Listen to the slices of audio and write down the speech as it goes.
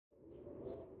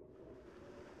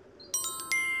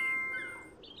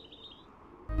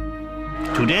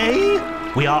Today,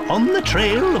 we are on the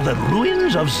trail of the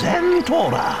ruins of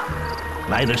Xantora.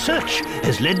 My research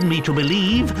has led me to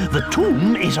believe the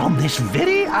tomb is on this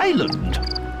very island.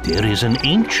 There is an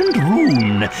ancient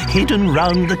rune hidden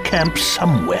round the camp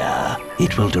somewhere.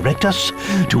 It will direct us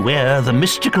to where the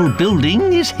mystical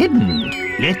building is hidden.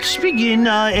 Let's begin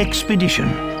our expedition.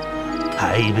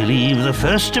 I believe the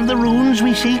first of the runes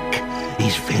we seek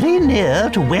is very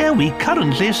near to where we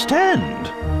currently stand.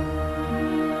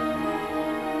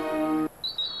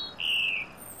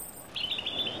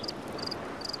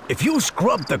 If you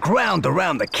scrub the ground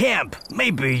around the camp,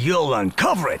 maybe you'll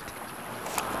uncover it.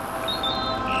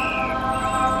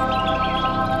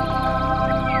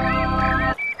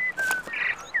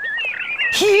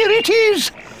 Here it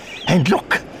is! And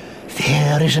look,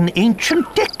 there is an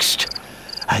ancient text.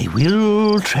 I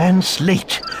will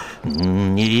translate.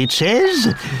 It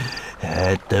says,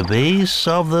 at the base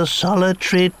of the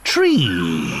solitary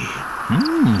tree.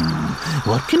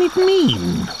 What can it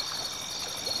mean?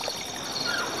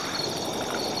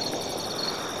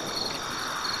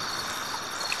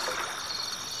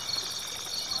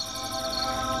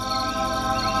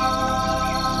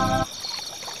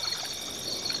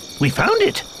 We found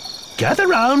it. Gather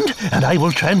round and I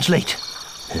will translate.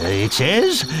 It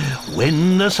says,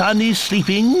 when the sun is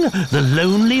sleeping, the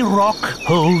lonely rock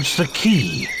holds the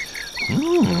key.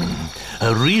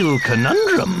 A real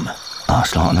conundrum. I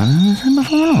started anything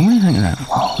before. What do you think of that?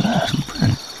 Oh, that's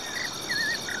brilliant.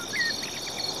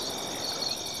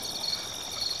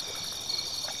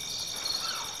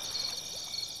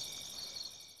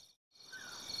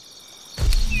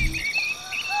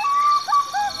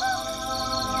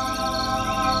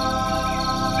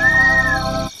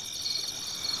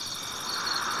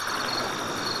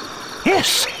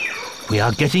 Yes, we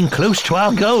are getting close to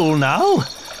our goal now.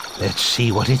 Let's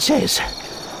see what it says.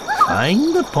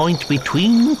 Find the point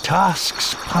between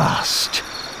tasks past.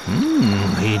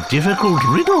 A difficult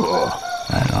riddle.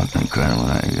 That's incredible.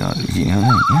 Yeah,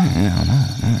 I know.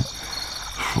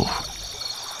 Yeah.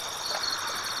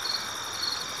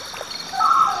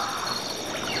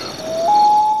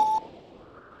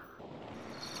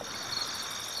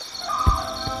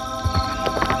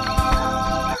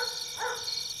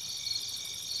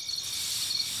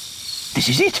 This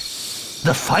is it.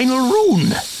 The final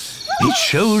rune. It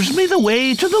shows me the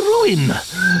way to the ruin.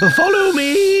 Follow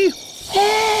me.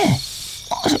 Yeah.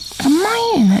 It's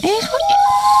amazing, that is.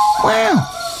 Wow.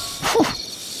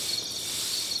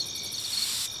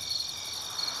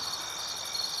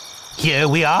 Here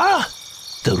we are.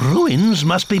 The ruins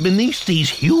must be beneath these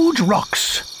huge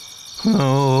rocks.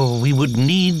 Oh, we would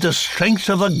need the strength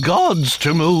of the gods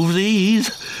to move these.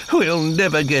 We'll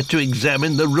never get to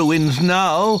examine the ruins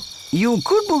now. You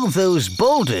could move those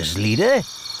boulders, leader.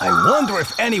 I wonder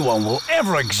if anyone will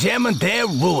ever examine their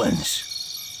ruins.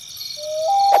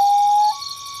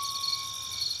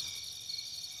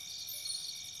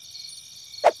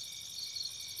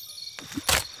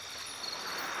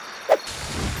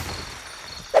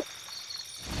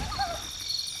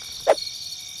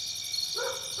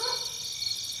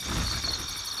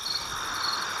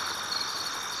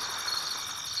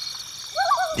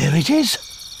 There it is.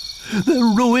 The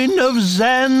ruin of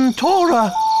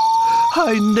Xantora.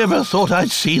 I never thought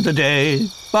I'd see the day.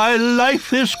 My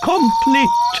life is complete.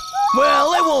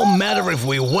 Well, it won't matter if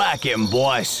we whack him,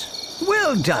 boys.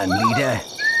 Well done, leader.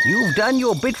 You've done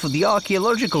your bit for the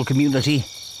archaeological community.